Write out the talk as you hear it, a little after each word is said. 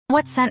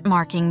What scent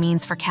marking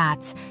means for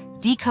cats.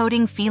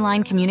 Decoding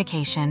feline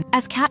communication.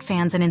 As cat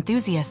fans and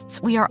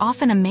enthusiasts, we are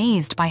often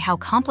amazed by how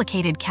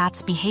complicated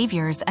cats'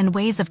 behaviors and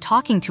ways of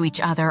talking to each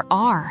other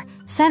are.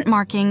 Scent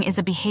marking is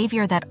a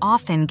behavior that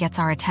often gets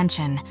our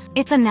attention.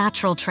 It's a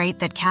natural trait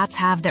that cats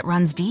have that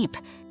runs deep.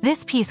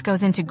 This piece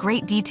goes into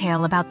great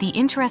detail about the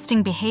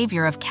interesting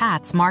behavior of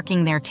cats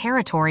marking their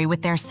territory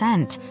with their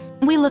scent.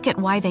 We look at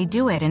why they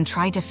do it and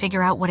try to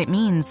figure out what it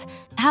means.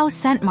 How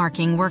scent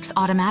marking works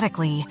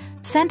automatically.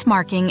 Scent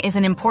marking is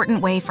an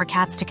important way for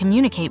cats to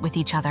communicate with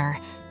each other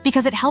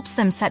because it helps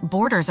them set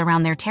borders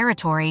around their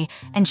territory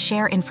and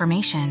share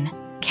information.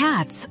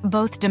 Cats,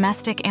 both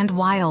domestic and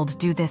wild,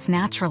 do this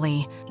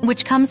naturally,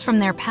 which comes from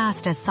their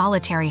past as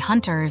solitary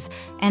hunters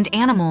and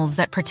animals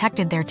that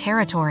protected their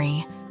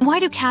territory. Why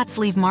do cats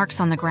leave marks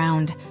on the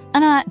ground?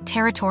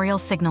 Territorial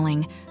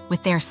signaling.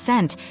 With their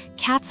scent,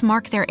 cats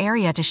mark their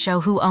area to show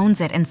who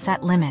owns it and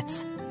set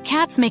limits.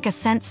 Cats make a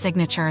scent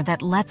signature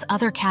that lets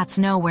other cats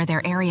know where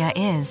their area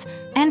is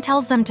and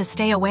tells them to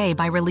stay away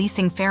by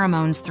releasing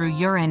pheromones through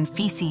urine,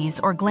 feces,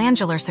 or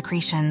glandular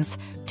secretions.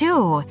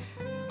 2.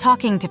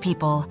 Talking to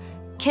people.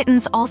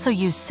 Kittens also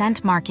use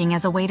scent marking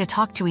as a way to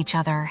talk to each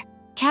other.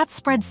 Cats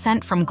spread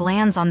scent from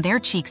glands on their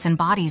cheeks and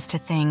bodies to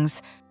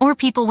things, or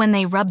people when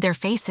they rub their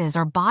faces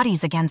or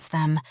bodies against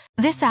them.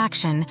 This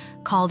action,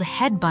 called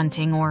head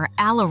bunting or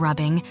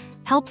allo-rubbing,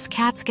 helps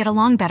cats get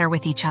along better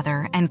with each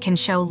other and can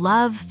show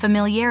love,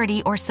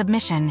 familiarity, or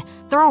submission.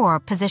 Thrower,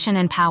 position,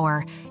 and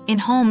power. In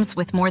homes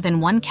with more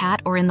than one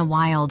cat or in the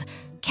wild,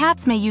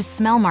 cats may use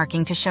smell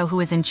marking to show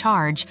who is in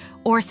charge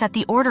or set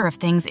the order of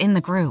things in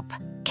the group.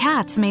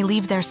 Cats may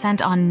leave their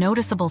scent on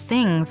noticeable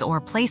things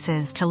or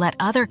places to let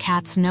other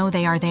cats know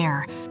they are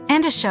there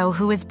and to show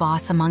who is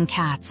boss among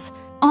cats.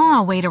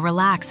 A way to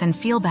relax and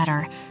feel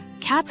better.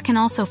 Cats can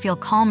also feel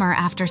calmer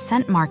after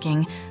scent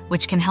marking,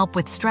 which can help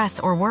with stress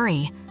or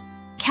worry.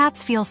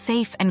 Cats feel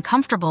safe and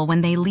comfortable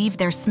when they leave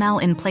their smell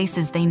in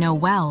places they know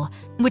well,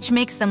 which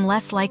makes them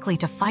less likely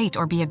to fight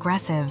or be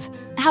aggressive.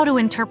 How to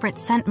interpret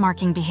scent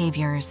marking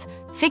behaviors.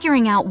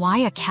 Figuring out why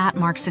a cat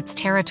marks its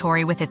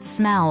territory with its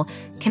smell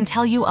can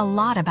tell you a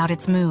lot about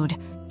its mood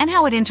and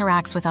how it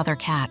interacts with other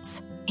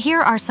cats.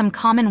 Here are some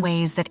common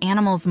ways that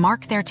animals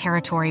mark their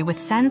territory with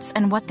scents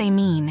and what they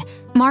mean.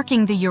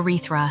 Marking the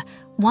urethra.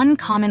 One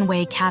common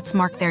way cats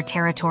mark their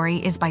territory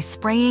is by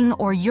spraying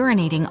or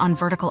urinating on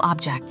vertical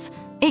objects.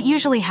 It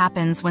usually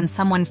happens when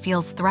someone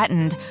feels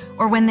threatened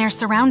or when their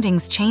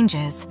surroundings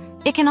changes.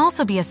 It can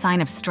also be a sign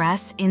of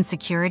stress,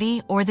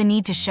 insecurity, or the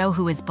need to show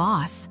who is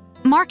boss.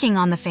 Marking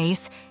on the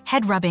face,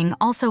 head rubbing,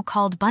 also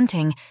called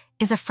bunting,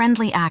 is a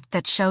friendly act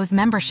that shows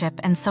membership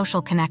and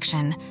social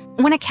connection.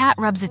 When a cat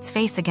rubs its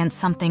face against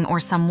something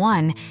or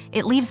someone,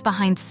 it leaves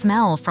behind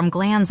smell from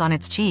glands on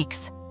its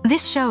cheeks.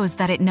 This shows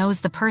that it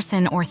knows the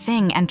person or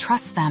thing and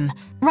trusts them.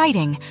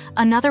 Writing.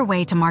 Another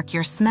way to mark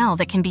your smell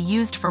that can be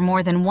used for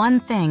more than one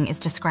thing is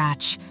to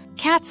scratch.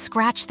 Cats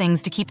scratch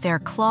things to keep their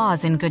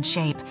claws in good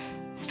shape,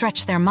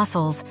 stretch their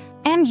muscles,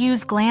 and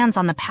use glands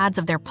on the pads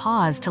of their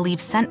paws to leave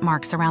scent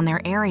marks around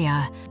their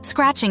area.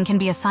 Scratching can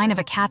be a sign of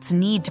a cat's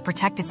need to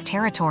protect its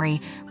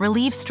territory,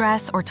 relieve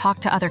stress, or talk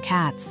to other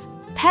cats.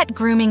 Pet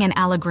grooming and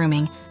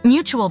allo-grooming.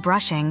 Mutual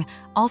brushing,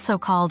 also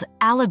called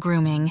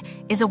allo-grooming,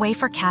 is a way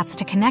for cats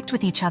to connect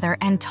with each other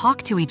and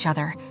talk to each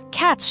other.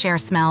 Cats share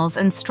smells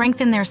and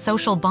strengthen their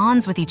social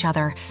bonds with each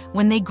other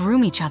when they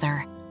groom each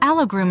other.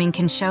 Allo-grooming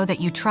can show that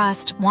you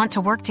trust, want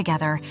to work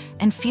together,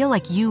 and feel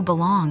like you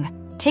belong.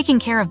 Taking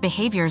care of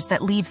behaviors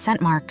that leave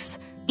scent marks.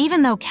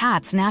 Even though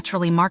cats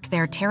naturally mark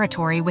their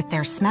territory with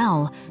their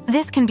smell,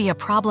 this can be a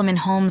problem in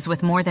homes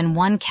with more than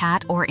one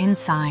cat or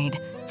inside.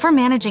 For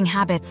managing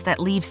habits that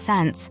leave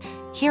scents,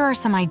 here are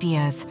some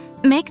ideas.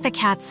 Make the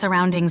cat's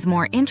surroundings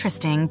more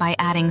interesting by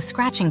adding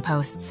scratching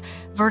posts,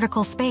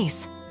 vertical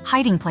space,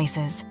 hiding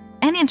places,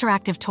 and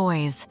interactive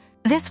toys.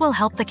 This will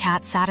help the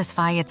cat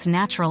satisfy its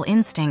natural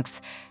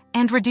instincts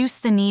and reduce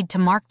the need to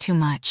mark too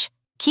much.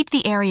 Keep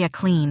the area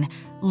clean.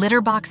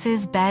 Litter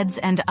boxes, beds,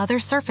 and other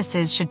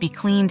surfaces should be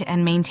cleaned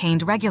and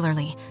maintained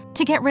regularly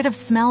to get rid of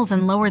smells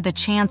and lower the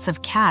chance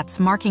of cats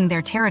marking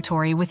their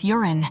territory with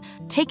urine.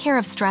 Take care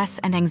of stress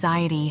and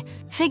anxiety.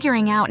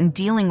 Figuring out and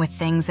dealing with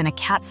things in a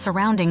cat's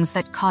surroundings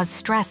that cause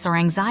stress or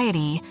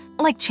anxiety,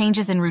 like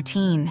changes in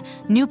routine,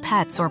 new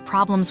pets, or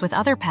problems with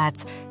other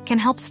pets, can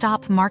help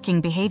stop marking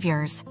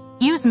behaviors.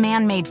 Use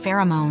man-made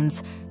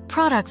pheromones.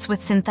 Products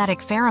with synthetic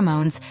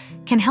pheromones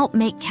can help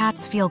make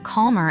cats feel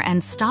calmer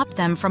and stop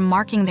them from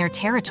marking their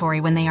territory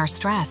when they are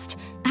stressed.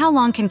 How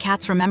long can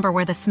cats remember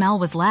where the smell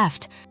was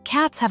left?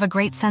 Cats have a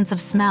great sense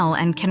of smell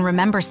and can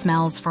remember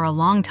smells for a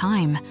long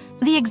time.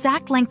 The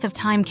exact length of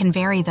time can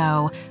vary,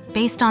 though,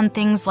 based on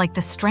things like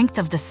the strength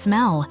of the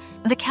smell,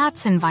 the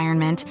cat's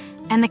environment,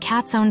 and the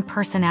cat's own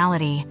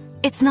personality.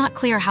 It's not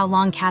clear how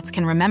long cats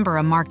can remember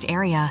a marked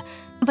area,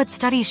 but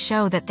studies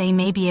show that they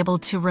may be able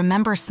to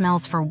remember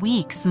smells for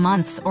weeks,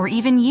 months, or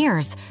even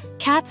years.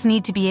 Cats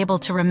need to be able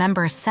to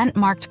remember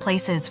scent-marked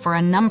places for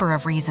a number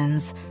of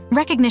reasons.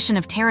 Recognition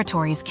of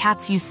territories: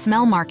 cats use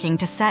smell marking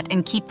to set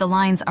and keep the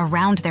lines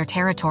around their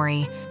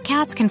territory.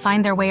 Cats can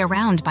find their way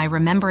around by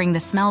remembering the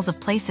smells of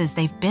places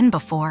they've been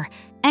before,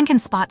 and can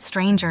spot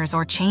strangers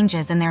or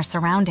changes in their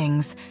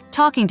surroundings.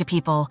 Talking to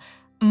people.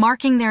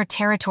 Marking their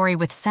territory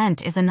with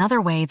scent is another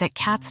way that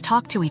cats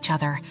talk to each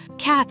other.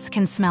 Cats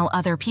can smell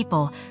other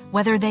people,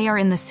 whether they are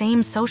in the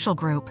same social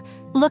group,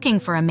 looking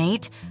for a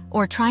mate,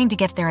 or trying to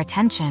get their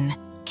attention.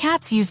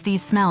 Cats use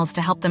these smells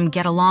to help them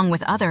get along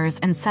with others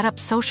and set up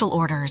social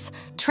orders.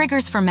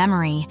 Triggers for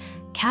memory.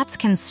 Cats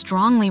can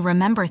strongly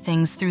remember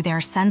things through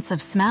their sense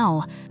of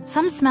smell.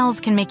 Some smells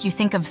can make you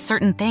think of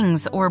certain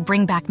things or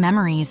bring back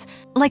memories,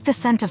 like the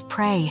scent of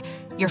prey,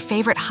 your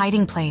favorite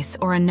hiding place,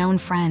 or a known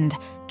friend.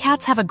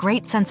 Cats have a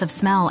great sense of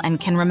smell and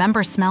can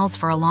remember smells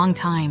for a long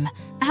time.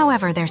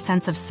 However, their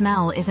sense of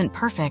smell isn't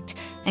perfect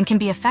and can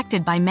be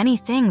affected by many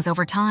things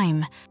over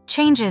time.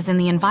 Changes in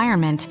the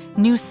environment,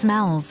 new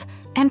smells,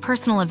 and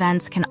personal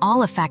events can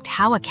all affect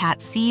how a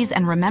cat sees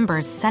and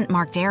remembers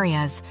scent-marked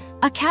areas.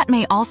 A cat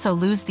may also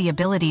lose the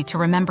ability to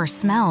remember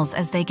smells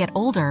as they get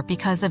older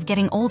because of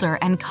getting older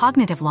and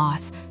cognitive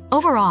loss.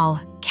 Overall,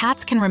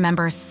 cats can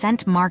remember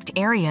scent-marked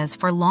areas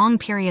for long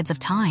periods of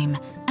time.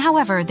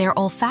 However, their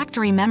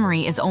olfactory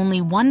memory is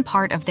only one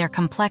part of their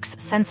complex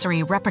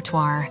sensory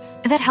repertoire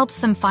that helps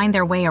them find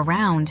their way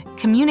around,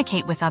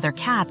 communicate with other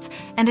cats,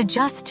 and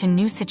adjust to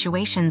new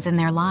situations in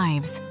their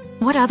lives.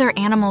 What other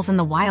animals in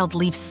the wild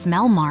leave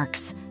smell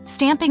marks?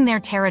 Stamping their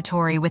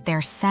territory with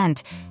their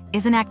scent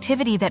is an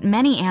activity that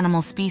many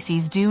animal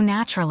species do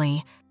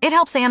naturally. It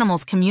helps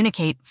animals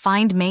communicate,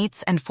 find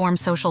mates, and form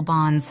social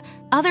bonds.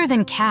 Other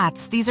than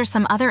cats, these are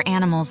some other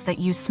animals that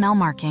use smell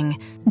marking.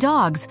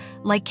 Dogs.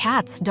 Like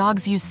cats,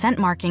 dogs use scent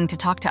marking to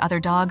talk to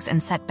other dogs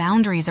and set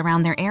boundaries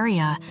around their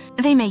area.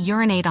 They may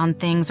urinate on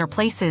things or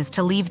places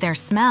to leave their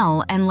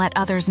smell and let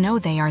others know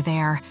they are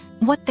there,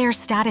 what their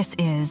status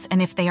is,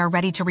 and if they are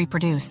ready to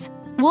reproduce.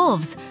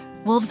 Wolves.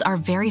 Wolves are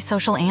very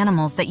social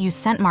animals that use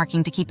scent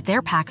marking to keep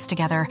their packs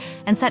together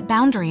and set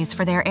boundaries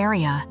for their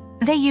area.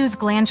 They use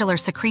glandular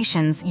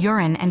secretions,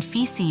 urine, and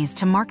feces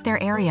to mark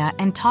their area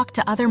and talk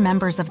to other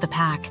members of the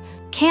pack.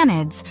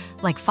 Canids,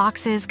 like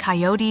foxes,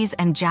 coyotes,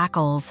 and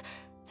jackals.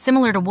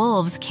 Similar to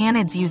wolves,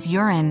 canids use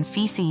urine,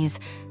 feces,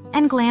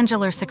 and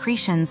glandular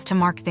secretions to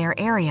mark their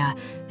area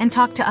and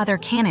talk to other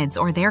canids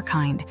or their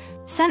kind.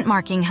 Scent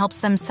marking helps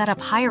them set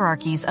up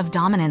hierarchies of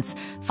dominance,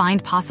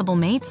 find possible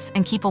mates,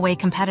 and keep away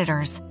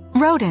competitors.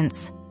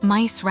 Rodents.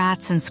 Mice,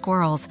 rats, and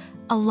squirrels.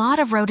 A lot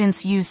of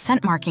rodents use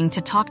scent marking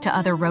to talk to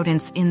other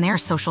rodents in their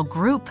social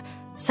group,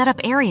 set up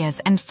areas,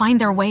 and find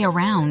their way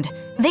around.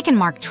 They can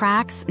mark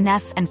tracks,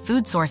 nests, and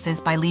food sources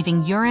by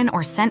leaving urine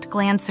or scent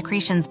gland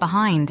secretions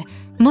behind.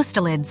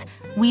 Mustelids.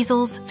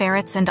 Weasels,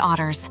 ferrets, and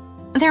otters.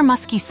 Their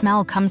musky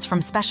smell comes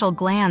from special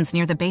glands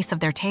near the base of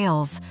their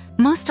tails.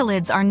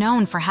 Mustelids are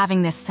known for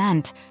having this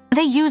scent.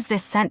 They use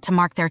this scent to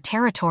mark their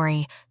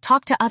territory,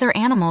 talk to other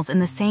animals in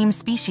the same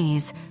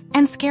species,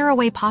 and scare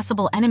away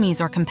possible enemies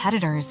or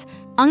competitors.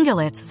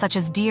 Ungulates, such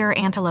as deer,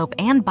 antelope,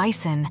 and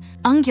bison.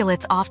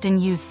 Ungulates often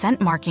use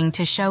scent marking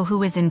to show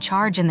who is in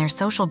charge in their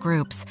social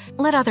groups,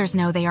 let others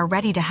know they are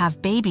ready to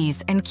have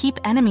babies, and keep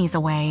enemies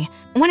away.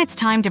 When it's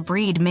time to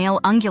breed, male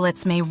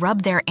ungulates may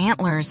rub their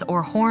antlers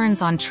or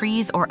horns on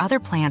trees or other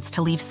plants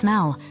to leave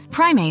smell.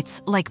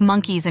 Primates, like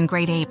monkeys and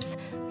great apes.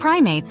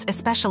 Primates,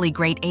 especially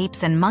great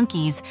apes and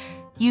monkeys,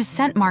 use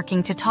scent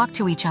marking to talk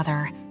to each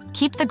other,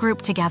 keep the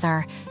group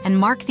together, and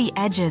mark the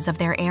edges of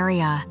their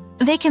area.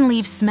 They can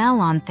leave smell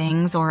on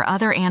things or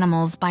other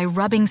animals by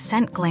rubbing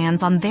scent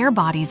glands on their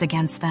bodies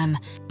against them.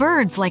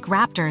 Birds like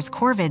raptors,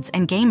 corvids,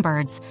 and game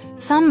birds.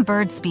 Some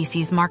bird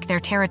species mark their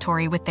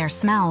territory with their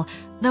smell,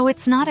 though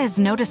it's not as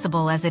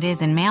noticeable as it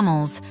is in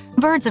mammals.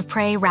 Birds of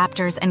prey,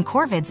 raptors, and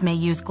corvids may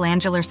use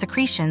glandular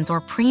secretions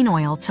or preen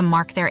oil to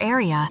mark their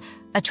area,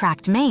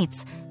 attract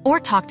mates, or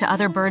talk to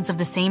other birds of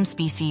the same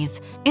species.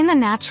 In the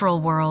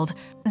natural world,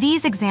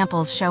 these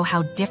examples show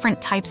how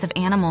different types of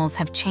animals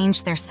have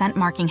changed their scent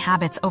marking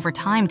habits over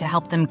time to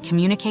help them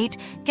communicate,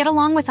 get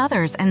along with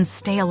others, and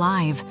stay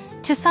alive.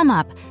 To sum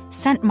up,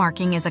 scent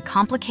marking is a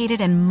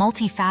complicated and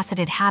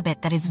multifaceted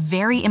habit that is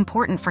very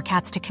important for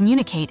cats to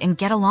communicate and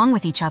get along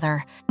with each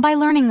other. By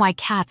learning why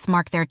cats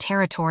mark their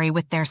territory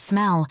with their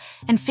smell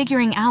and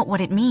figuring out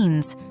what it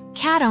means,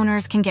 cat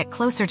owners can get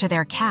closer to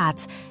their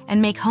cats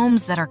and make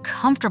homes that are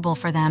comfortable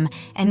for them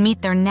and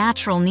meet their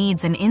natural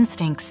needs and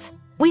instincts.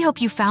 We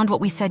hope you found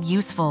what we said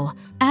useful.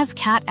 As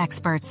cat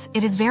experts,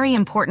 it is very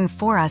important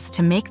for us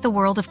to make the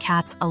world of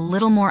cats a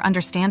little more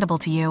understandable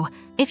to you.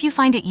 If you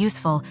find it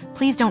useful,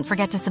 please don't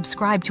forget to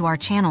subscribe to our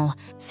channel.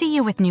 See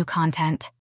you with new content.